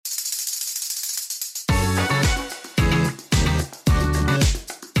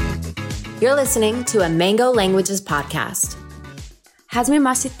You're listening to a Mango Languages podcast. Hazme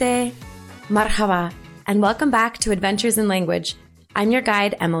masite, marhaba, and welcome back to Adventures in Language. I'm your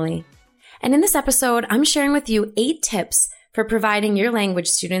guide, Emily. And in this episode, I'm sharing with you 8 tips for providing your language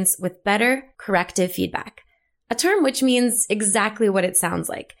students with better corrective feedback. A term which means exactly what it sounds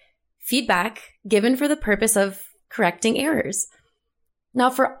like. Feedback given for the purpose of correcting errors.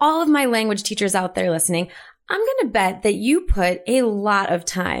 Now, for all of my language teachers out there listening, I'm going to bet that you put a lot of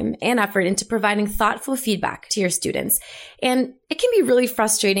time and effort into providing thoughtful feedback to your students. And it can be really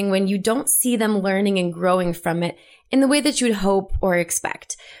frustrating when you don't see them learning and growing from it in the way that you'd hope or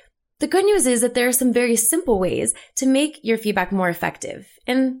expect. The good news is that there are some very simple ways to make your feedback more effective.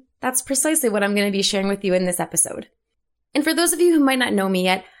 And that's precisely what I'm going to be sharing with you in this episode. And for those of you who might not know me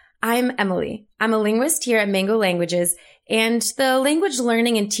yet, I'm Emily. I'm a linguist here at Mango Languages, and the language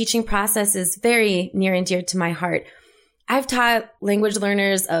learning and teaching process is very near and dear to my heart. I've taught language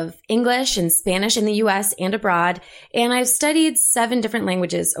learners of English and Spanish in the US and abroad, and I've studied 7 different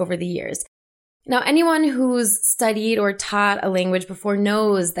languages over the years. Now, anyone who's studied or taught a language before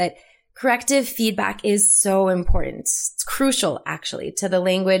knows that corrective feedback is so important. It's crucial, actually, to the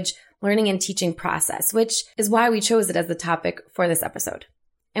language learning and teaching process, which is why we chose it as the topic for this episode.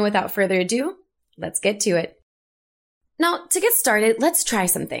 And without further ado, let's get to it. Now, to get started, let's try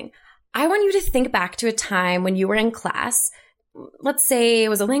something. I want you to think back to a time when you were in class. Let's say it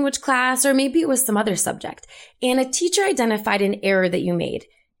was a language class, or maybe it was some other subject, and a teacher identified an error that you made,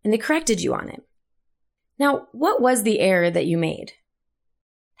 and they corrected you on it. Now, what was the error that you made?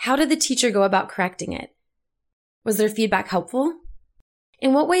 How did the teacher go about correcting it? Was their feedback helpful?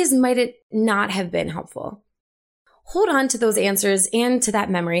 In what ways might it not have been helpful? Hold on to those answers and to that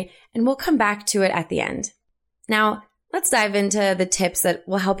memory, and we'll come back to it at the end. Now, let's dive into the tips that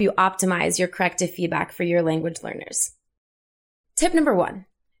will help you optimize your corrective feedback for your language learners. Tip number 1,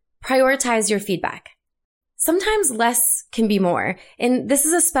 prioritize your feedback. Sometimes less can be more, and this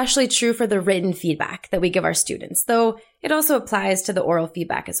is especially true for the written feedback that we give our students, though it also applies to the oral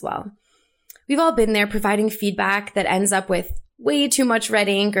feedback as well. We've all been there providing feedback that ends up with way too much red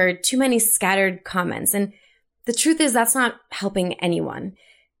ink or too many scattered comments, and the truth is that's not helping anyone.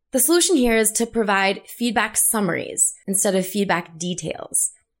 The solution here is to provide feedback summaries instead of feedback details.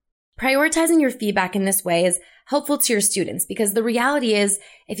 Prioritizing your feedback in this way is helpful to your students because the reality is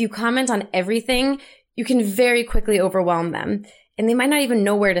if you comment on everything, you can very quickly overwhelm them, and they might not even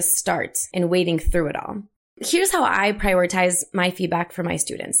know where to start in wading through it all. Here's how I prioritize my feedback for my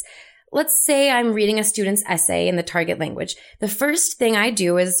students. Let's say I'm reading a student's essay in the target language. The first thing I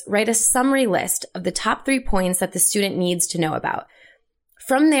do is write a summary list of the top 3 points that the student needs to know about.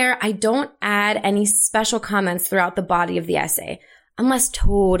 From there, I don't add any special comments throughout the body of the essay, unless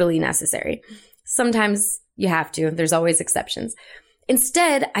totally necessary. Sometimes you have to. There's always exceptions.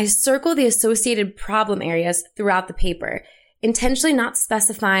 Instead, I circle the associated problem areas throughout the paper, intentionally not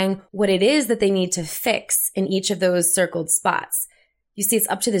specifying what it is that they need to fix in each of those circled spots. You see, it's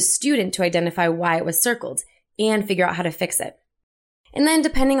up to the student to identify why it was circled and figure out how to fix it. And then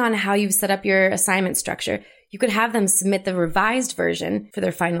depending on how you've set up your assignment structure, you could have them submit the revised version for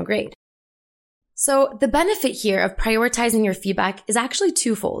their final grade. So the benefit here of prioritizing your feedback is actually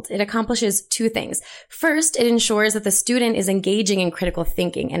twofold. It accomplishes 2 things. First, it ensures that the student is engaging in critical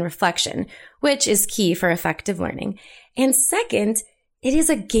thinking and reflection, which is key for effective learning. And second, it is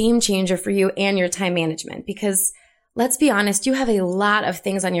a game changer for you and your time management because let's be honest, you have a lot of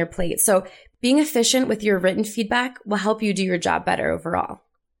things on your plate. So being efficient with your written feedback will help you do your job better overall.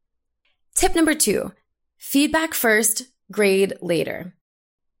 Tip number 2, feedback first, grade later.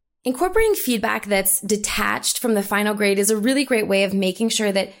 Incorporating feedback that's detached from the final grade is a really great way of making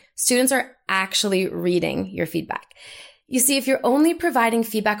sure that students are actually reading your feedback. You see, if you're only providing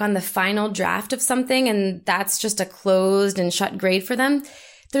feedback on the final draft of something and that's just a closed and shut grade for them,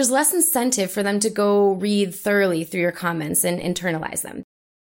 there's less incentive for them to go read thoroughly through your comments and internalize them.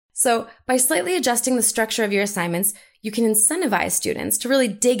 So by slightly adjusting the structure of your assignments, you can incentivize students to really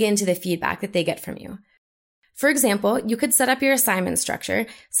dig into the feedback that they get from you. For example, you could set up your assignment structure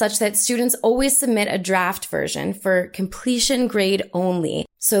such that students always submit a draft version for completion grade only.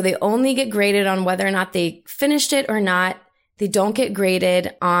 So they only get graded on whether or not they finished it or not. They don't get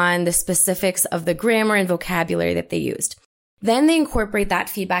graded on the specifics of the grammar and vocabulary that they used. Then they incorporate that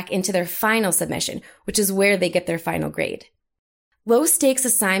feedback into their final submission, which is where they get their final grade. Low stakes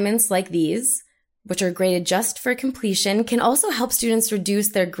assignments like these, which are graded just for completion, can also help students reduce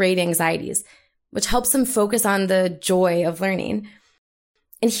their grade anxieties, which helps them focus on the joy of learning.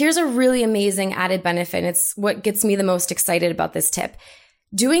 And here's a really amazing added benefit, and it's what gets me the most excited about this tip.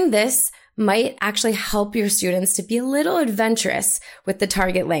 Doing this might actually help your students to be a little adventurous with the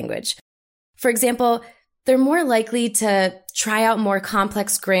target language. For example, they're more likely to try out more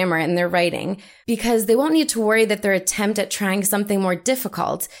complex grammar in their writing because they won't need to worry that their attempt at trying something more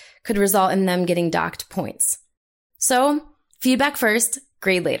difficult could result in them getting docked points. So, feedback first,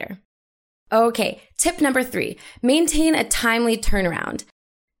 grade later. Okay, tip number 3, maintain a timely turnaround.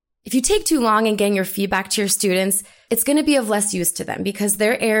 If you take too long in getting your feedback to your students, it's going to be of less use to them because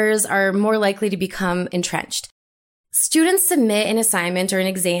their errors are more likely to become entrenched. Students submit an assignment or an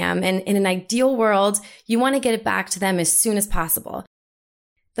exam, and in an ideal world, you want to get it back to them as soon as possible.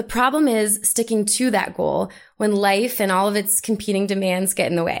 The problem is sticking to that goal when life and all of its competing demands get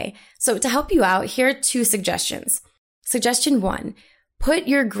in the way. So to help you out, here are 2 suggestions. Suggestion 1, put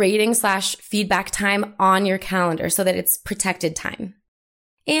your grading/feedback time on your calendar so that it's protected time.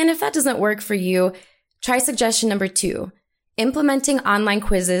 And if that doesn't work for you, try suggestion number 2, implementing online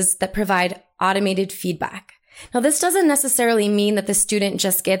quizzes that provide automated feedback. Now, this doesn't necessarily mean that the student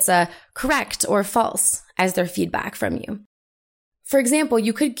just gets a correct or false as their feedback from you. For example,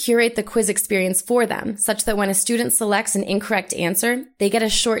 you could curate the quiz experience for them such that when a student selects an incorrect answer, they get a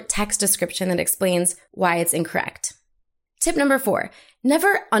short text description that explains why it's incorrect. Tip number 4,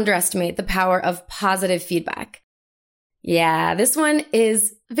 never underestimate the power of positive feedback. Yeah, this one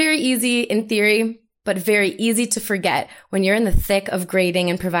is very easy in theory, but very easy to forget when you're in the thick of grading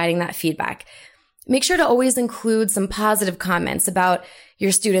and providing that feedback. Make sure to always include some positive comments about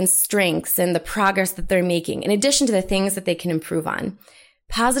your students' strengths and the progress that they're making, in addition to the things that they can improve on.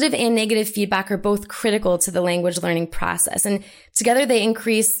 Positive and negative feedback are both critical to the language learning process, and together they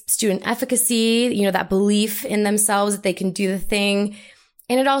increase student efficacy, that belief in themselves that they can do the thing,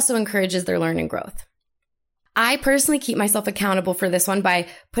 and it also encourages their learning growth. I personally keep myself accountable for this one by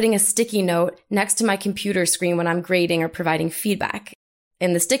putting a sticky note next to my computer screen when I'm grading or providing feedback.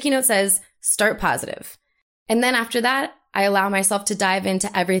 And the sticky note says, start positive. And then after that, I allow myself to dive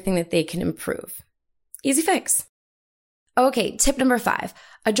into everything that they can improve. Easy fix. Okay, tip number 5,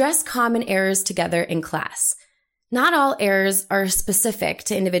 address common errors together in class. Not all errors are specific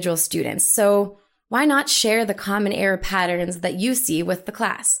to individual students, so why not share the common error patterns that you see with the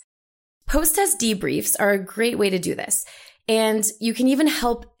class? Post-test debriefs are a great way to do this, and you can even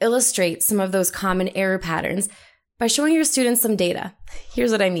help illustrate some of those common error patterns by showing your students some data.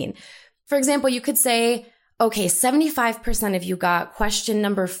 Here's what I mean. For example, you could say, okay, 75% of you got question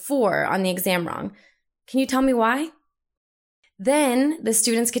number 4 on the exam wrong. Can you tell me why? Then the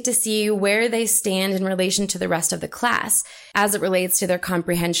students get to see where they stand in relation to the rest of the class as it relates to their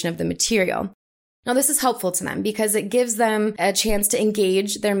comprehension of the material. Now, this is helpful to them because it gives them a chance to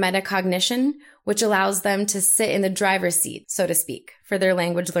engage their metacognition, which allows them to sit in the driver's seat, so to speak, for their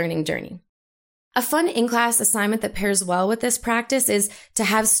language learning journey. A fun in-class assignment that pairs well with this practice is to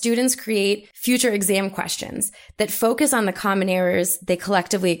have students create future exam questions that focus on the common errors they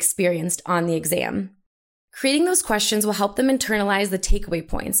collectively experienced on the exam. Creating those questions will help them internalize the takeaway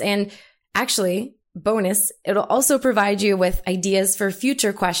points, and actually, bonus, it'll also provide you with ideas for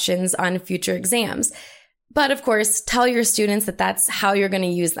future questions on future exams. But of course, tell your students that that's how you're going to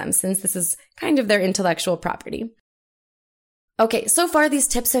use them, since this is kind of their intellectual property. Okay, so far these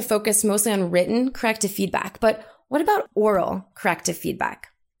tips have focused mostly on written corrective feedback, but what about oral corrective feedback?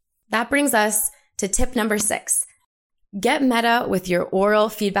 That brings us to tip number 6. Get meta with your oral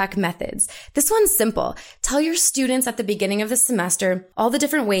feedback methods. This one's simple. Tell your students at the beginning of the semester all the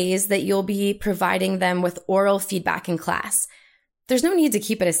different ways that you'll be providing them with oral feedback in class. There's no need to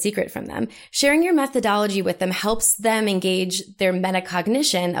keep it a secret from them. Sharing your methodology with them helps them engage their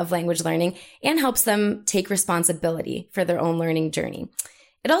metacognition of language learning and helps them take responsibility for their own learning journey.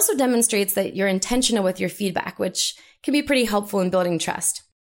 It also demonstrates that you're intentional with your feedback, which can be pretty helpful in building trust.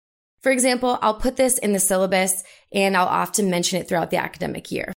 For example, I'll put this in the syllabus and I'll often mention it throughout the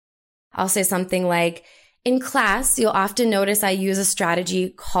academic year. I'll say something like, in class, you'll often notice I use a strategy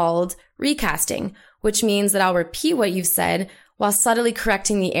called recasting, which means that I'll repeat what you've said while subtly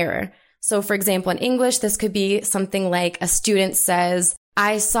correcting the error. So for example, in English, this could be something like a student says,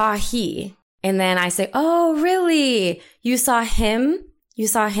 I saw he. And then I say, oh, really? You saw him? You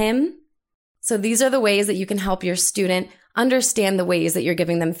saw him? So these are the ways that you can help your student understand the ways that you're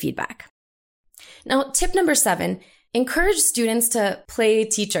giving them feedback. Now, tip number 7, encourage students to play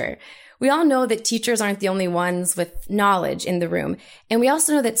teacher. We all know that teachers aren't the only ones with knowledge in the room. And we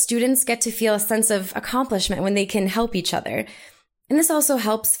also know that students get to feel a sense of accomplishment when they can help each other. And this also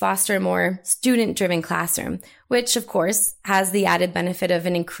helps foster a more student-driven classroom, which of course has the added benefit of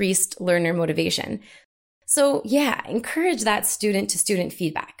an increased learner motivation. So yeah, encourage that student-to-student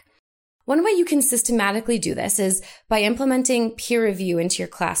feedback. One way you can systematically do this is by implementing peer review into your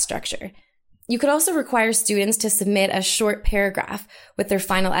class structure. You could also require students to submit a short paragraph with their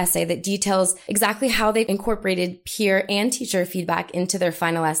final essay that details exactly how they've incorporated peer and teacher feedback into their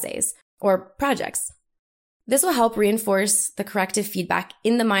final essays or projects. This will help reinforce the corrective feedback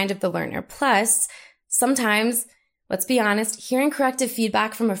in the mind of the learner. Plus, sometimes, let's be honest, hearing corrective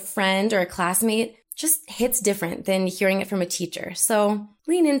feedback from a friend or a classmate just hits different than hearing it from a teacher. So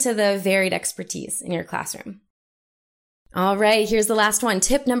lean into the varied expertise in your classroom. All right, here's the last one.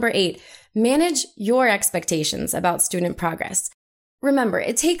 Tip number 8, manage your expectations about student progress. Remember,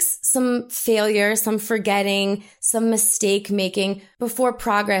 it takes some failure, some forgetting, some mistake making before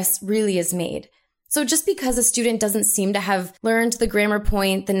progress really is made. So just because a student doesn't seem to have learned the grammar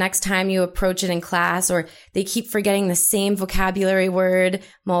point the next time you approach it in class, or they keep forgetting the same vocabulary word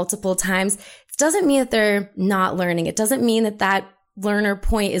multiple times, it doesn't mean that they're not learning. It doesn't mean that that learner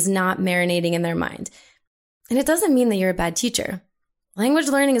point is not marinating in their mind. And it doesn't mean that you're a bad teacher. Language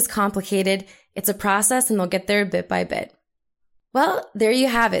learning is complicated. It's a process, and they'll get there bit by bit. Well, there you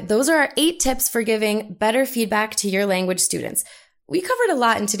have it. Those are our 8 tips for giving better feedback to your language students. We covered a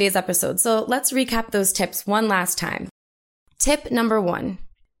lot in today's episode, so let's recap those tips one last time. Tip number 1,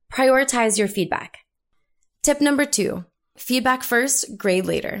 prioritize your feedback. Tip number 2, feedback first, grade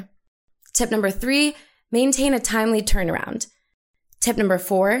later. Tip number 3, maintain a timely turnaround. Tip number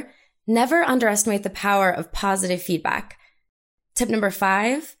 4, never underestimate the power of positive feedback. Tip number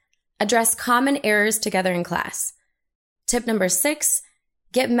 5, address common errors together in class. Tip number 6,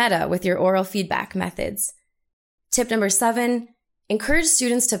 get meta with your oral feedback methods. Tip number 7, encourage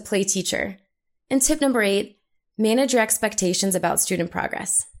students to play teacher. And tip number 8, manage your expectations about student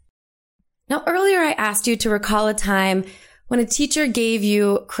progress. Now, earlier I asked you to recall a time when a teacher gave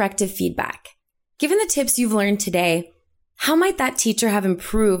you corrective feedback. Given the tips you've learned today, how might that teacher have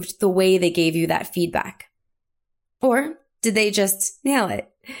improved the way they gave you that feedback? Or did they just nail it?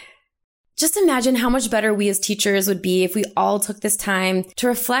 Just imagine how much better we as teachers would be if we all took this time to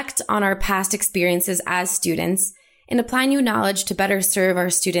reflect on our past experiences as students and apply new knowledge to better serve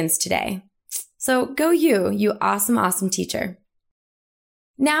our students today. So go you awesome, awesome teacher.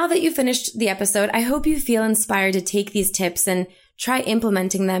 Now that you've finished the episode, I hope you feel inspired to take these tips and try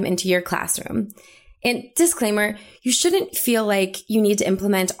implementing them into your classroom. And disclaimer, you shouldn't feel like you need to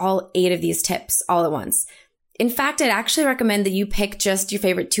implement all 8 of these tips all at once. In fact, I'd actually recommend that you pick just your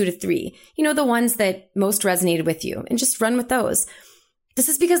favorite 2 to 3, the ones that most resonated with you, and just run with those. This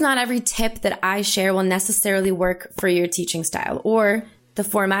is because not every tip that I share will necessarily work for your teaching style or the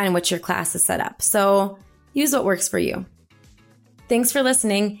format in which your class is set up. So use what works for you. Thanks for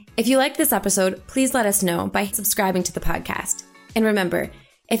listening. If you liked this episode, please let us know by subscribing to the podcast. And remember,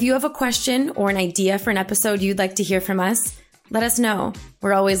 if you have a question or an idea for an episode you'd like to hear from us, let us know.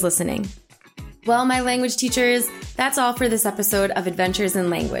 We're always listening. Well, my language teachers, that's all for this episode of Adventures in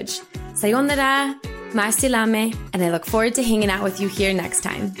Language. Sayonara, masilame, and I look forward to hanging out with you here next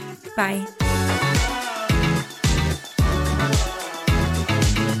time. Bye.